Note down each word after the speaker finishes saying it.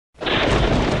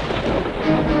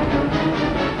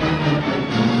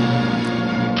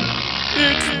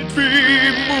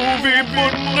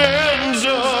Hey,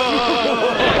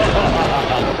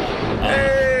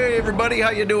 everybody,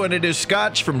 how you doing? It is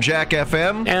Scotch from Jack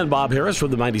FM. And Bob Harris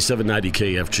from the 9790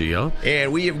 KFGO.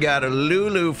 And we have got a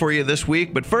Lulu for you this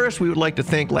week. But first, we would like to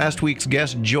thank last week's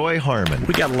guest, Joy Harmon.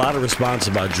 We got a lot of response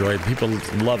about Joy. People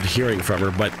loved hearing from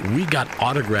her, but we got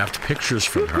autographed pictures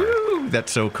from her. Woo,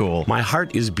 that's so cool. My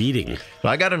heart is beating.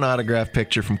 I got an autographed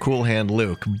picture from Cool Hand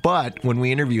Luke, but when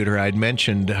we interviewed her, I'd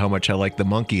mentioned how much I like the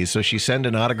Monkees, so she sent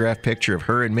an autographed picture of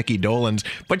her and Mickey Dolenz,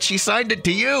 but she signed it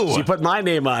to you. She put my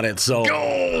name on it, so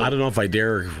I don't know if I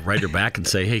dare write her back and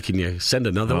say, hey, can you send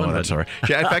another one? That's all right. In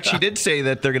fact, she did say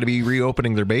that they're going to be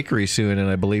reopening their bakery soon, and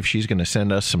I believe she's going to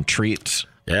send us some treats.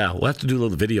 Yeah, we'll have to do a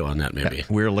little video on that maybe. Yeah,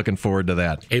 we're looking forward to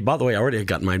that. Hey, by the way, I already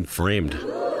got mine framed.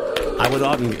 I went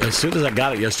out and as soon as I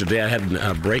got it yesterday, I had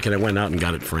a break and I went out and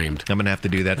got it framed. I'm going to have to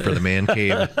do that for the man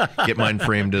cave. Get mine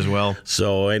framed as well.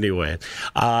 So anyway,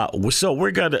 so we're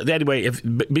going to, anyway,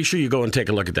 be sure you go and take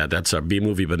a look at that. That's our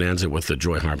B-Movie Bonanza with the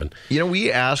Joy Harmon. You know,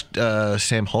 we asked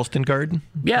Sam Holstengard.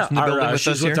 Yeah,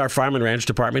 she's with our Farm and Ranch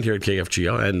department here at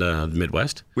KFGO and the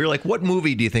Midwest. We were like, what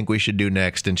movie do you think we should do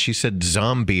next? And she said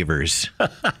Zombievers.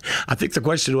 I think the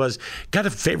question was, got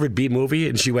a favorite B-movie?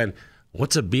 And she went,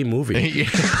 what's a B-movie?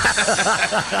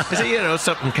 I said,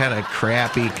 something kind of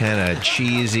crappy, kind of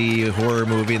cheesy horror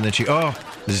movie. And then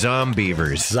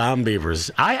Zombievers.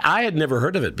 Zombievers. I had never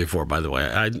heard of it before, by the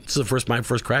way. This is my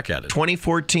first crack at it.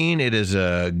 2014. It is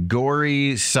a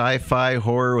gory sci-fi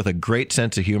horror with a great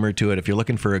sense of humor to it. If you're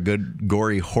looking for a good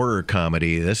gory horror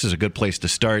comedy, this is a good place to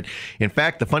start. In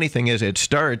fact, the funny thing is it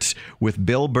starts with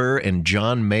Bill Burr and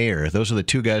John Mayer. Those are the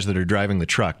two guys that are driving the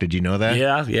truck. Did you know that?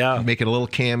 Yeah. Making a little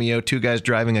cameo. Two guys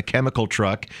driving a chemical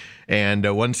truck. And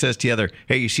one says to the other,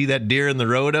 hey, you see that deer in the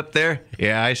road up there?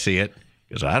 Yeah, I see it.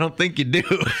 Because I don't think you do,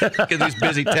 because he's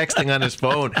busy texting on his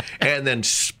phone. And then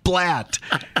splat,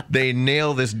 they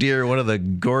nail this deer, one of the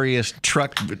goriest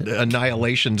truck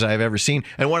annihilations I've ever seen.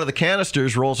 And one of the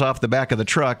canisters rolls off the back of the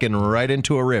truck and right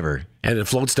into a river. And it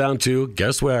floats down to,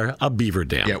 guess where? A beaver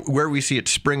dam. Yeah, where we see it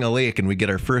spring a lake, and we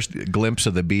get our first glimpse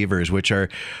of the beavers, which are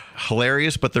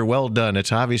hilarious, but they're well done.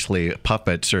 It's obviously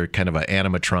puppets or kind of an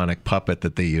animatronic puppet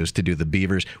that they use to do the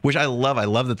beavers, which I love. I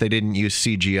love that they didn't use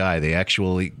CGI. They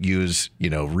actually use,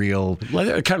 real...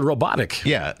 kind of robotic.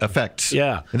 Yeah, effects.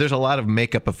 Yeah. And there's a lot of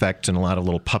makeup effects and a lot of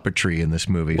little puppetry in this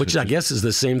movie. Which I guess is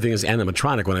the same thing as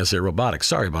animatronic when I say robotic.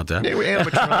 Sorry about that. Yeah,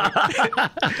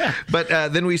 animatronic. But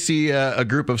then we see a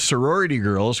group of sorority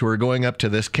girls who are going up to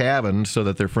this cabin so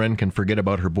that their friend can forget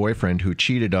about her boyfriend who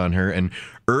cheated on her. And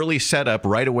early setup,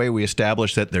 right away we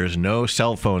establish that there's no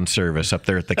cell phone service up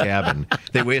there at the cabin.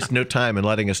 They waste no time in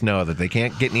letting us know that they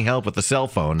can't get any help with the cell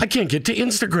phone. I can't get to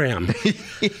Instagram.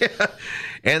 Yeah.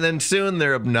 And then soon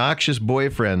their obnoxious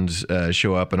boyfriends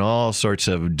show up and all sorts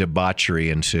of debauchery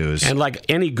ensues. And like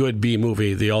any good B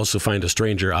movie, they also find a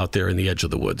stranger out there in the edge of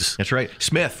the woods. That's right.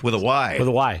 Smith with a Y. With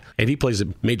a Y. And he plays a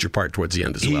major part towards the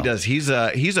end as well. He does. He's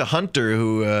a hunter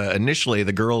who initially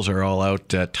the girls are all out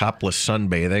topless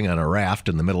sunbathing on a raft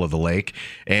in the middle of the lake.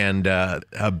 And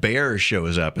a bear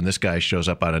shows up. And this guy shows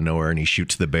up out of nowhere and he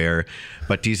shoots the bear.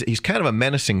 But he's kind of a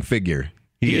menacing figure.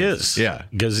 He is. Yeah.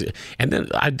 And then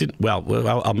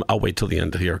I'll wait till the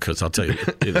end here because I'll tell you.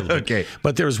 Okay.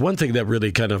 But there was one thing that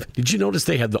really did you notice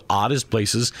they had the oddest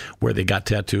places where they got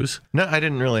tattoos? No, I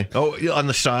didn't really. Oh, on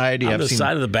the side? On the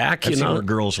side of the back, I've seen where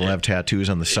girls will have tattoos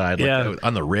on the side, like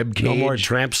on the rib cage. No more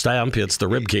tramp stamp. It's the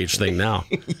rib cage thing now.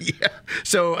 Yeah.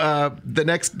 So the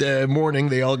next morning,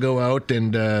 they all go out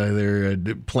and they're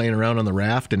playing around on the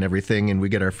raft and everything, and we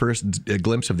get our first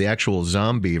glimpse of the actual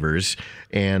Zombievers.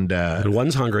 And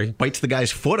one's hungry. Bites the guy's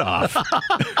foot off.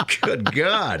 Good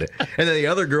God. And then the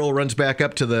other girl runs back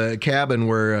up to the cabin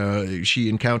where she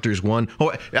encounters one.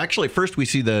 Oh, actually, first we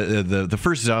see the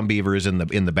first Zombiever is in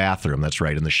the bathroom. That's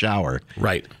right, in the shower.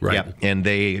 Right. Yep. And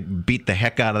they beat the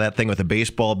heck out of that thing with a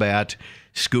baseball bat,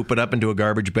 scoop it up into a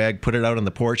garbage bag, put it out on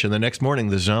the porch, and the next morning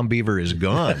the Zombiever is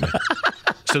gone.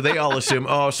 So they all assume,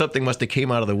 something must have came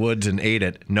out of the woods and ate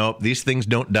it. Nope, these things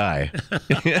don't die.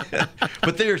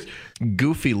 But they're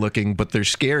goofy looking, but they're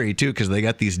scary too because they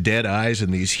got these dead eyes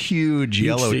and these huge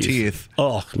yellow teeth.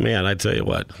 Oh, man, I tell you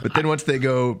what. But then once they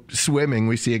go swimming,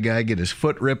 we see a guy get his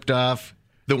foot ripped off.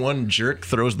 The one jerk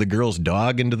throws the girl's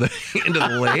dog into the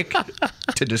lake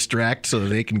to distract so that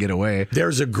they can get away.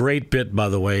 There's a great bit, by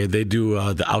the way. They do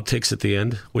the outtakes at the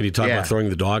end when you talk about throwing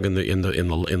the dog in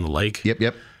the lake.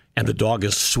 Yep. And the dog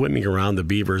is swimming around the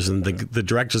beavers, and the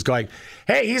director's going,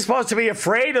 "Hey, he's supposed to be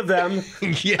afraid of them."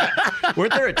 Yeah.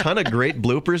 Weren't there a ton of great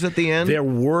bloopers at the end? There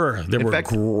were. They were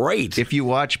great. If you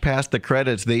watch past the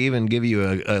credits, they even give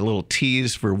you a little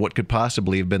tease for what could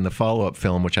possibly have been the follow-up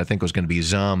film, which I think was going to be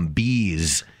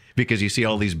Zombies. because you see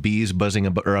all these bees buzzing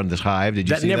around this hive. Did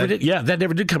you see that? That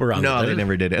never did come around. No, they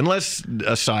never did. Unless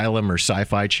Asylum or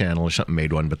Sci-Fi Channel or something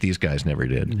made one, but these guys never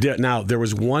did. Now, there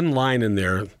was one line in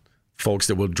there, folks,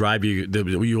 that will drive you,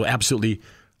 you will absolutely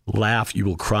laugh, you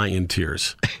will cry in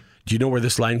tears. Do you know where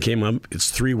this line came up?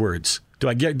 It's 3 words. Do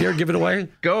I dare give it away?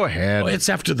 Go ahead. Oh, it's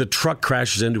after the truck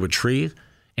crashes into a tree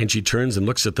and she turns and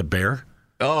looks at the bear.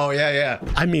 Oh, yeah.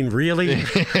 I mean, really?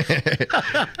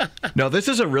 No, this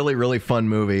is a really, really fun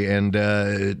movie, and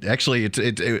actually,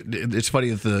 it's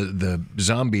funny that the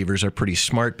Zombievers are pretty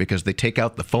smart because they take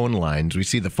out the phone lines. We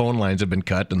see the phone lines have been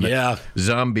cut, and the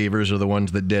Zombievers are the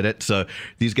ones that did it. So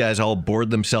these guys all board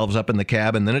themselves up in the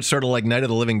cabin. Then it's sort of like Night of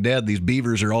the Living Dead. These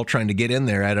beavers are all trying to get in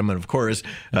there at them, and of course,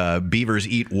 beavers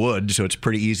eat wood, so it's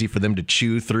pretty easy for them to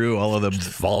chew through all of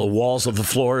the walls of the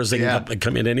floors. They can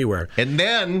come in anywhere. And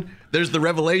then there's the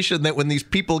revelation that when these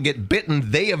people get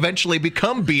bitten, they eventually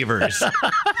become beavers.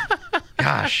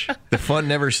 Gosh, the fun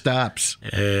never stops.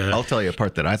 I'll tell you a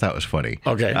part that I thought was funny.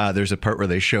 Okay. There's a part where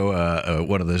they show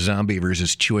one of the Zombievers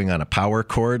is chewing on a power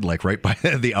cord, like right by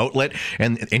the outlet,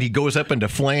 and he goes up into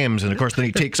flames, and of course then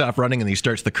he takes off running and he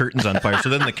starts the curtains on fire. So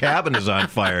then the cabin is on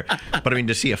fire. But I mean,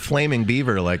 to see a flaming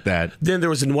beaver like that. Then there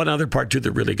was one other part too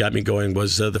that really got me going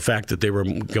was the fact that they were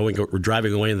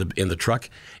driving away in the truck,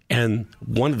 and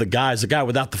one of the guys, the guy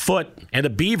without the foot, and a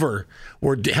beaver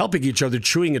were helping each other,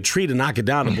 chewing a tree to knock it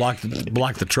down and block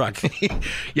the truck.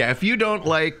 Yeah, if you don't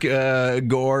like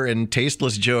gore and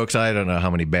tasteless jokes, I don't know how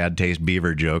many bad taste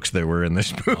beaver jokes there were in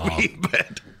this movie.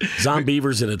 But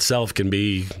Zombievers in itself can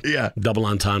be double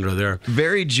entendre there.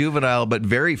 Very juvenile, but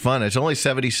very fun. It's only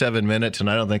 77 minutes, and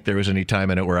I don't think there was any time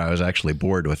in it where I was actually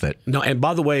bored with it. No, and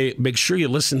by the way, make sure you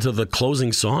listen to the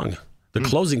closing song. The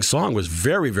closing song was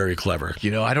very, very clever.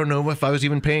 You know, I don't know if I was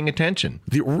even paying attention.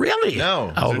 Really?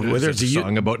 No. There's a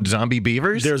song about zombie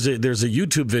beavers? There's a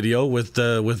YouTube video with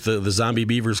the Zombie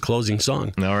Beavers closing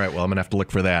song. All right, well, I'm going to have to look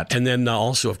for that. And then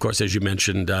also, of course, as you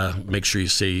mentioned, make sure you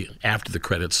see after the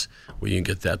credits where you can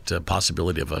get that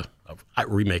possibility of a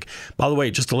remake. By the way,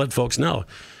 just to let folks know,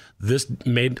 this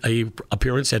made a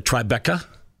appearance at Tribeca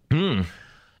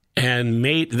and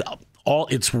made...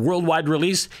 its worldwide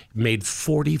release made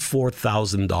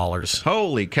 $44,000.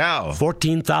 Holy cow!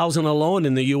 $14,000 alone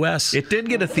in the U.S. It did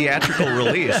get a theatrical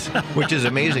release, which is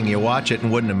amazing. You watch it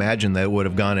and wouldn't imagine that it would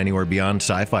have gone anywhere beyond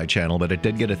Sci-Fi Channel, but it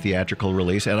did get a theatrical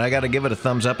release, and I got to give it a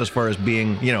thumbs up as far as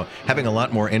being, having a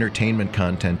lot more entertainment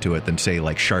content to it than say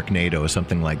like Sharknado or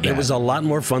something like that. It was a lot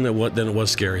more fun than it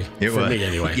was scary for me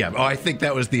anyway. Yeah, I think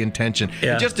that was the intention.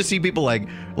 Yeah. Just to see people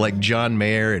like John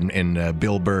Mayer and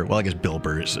Bill Burr. Well, I guess Bill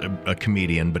Burr is a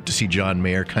comedian, but to see John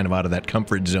Mayer kind of out of that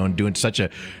comfort zone doing such a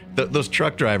those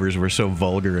truck drivers were so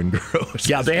vulgar and gross.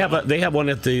 Yeah, they have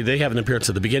an appearance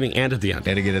at the beginning and at the end.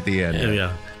 And again at the end.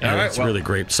 Yeah. All right, it's really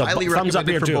great. So highly thumbs up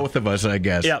here for too. both of us, I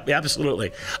guess. Yeah,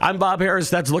 absolutely. I'm Bob Harris.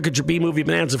 That's Look at Your B Movie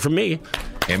Bonanza from me.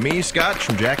 And me, Scott,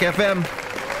 from Jack FM.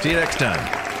 See you next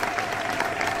time.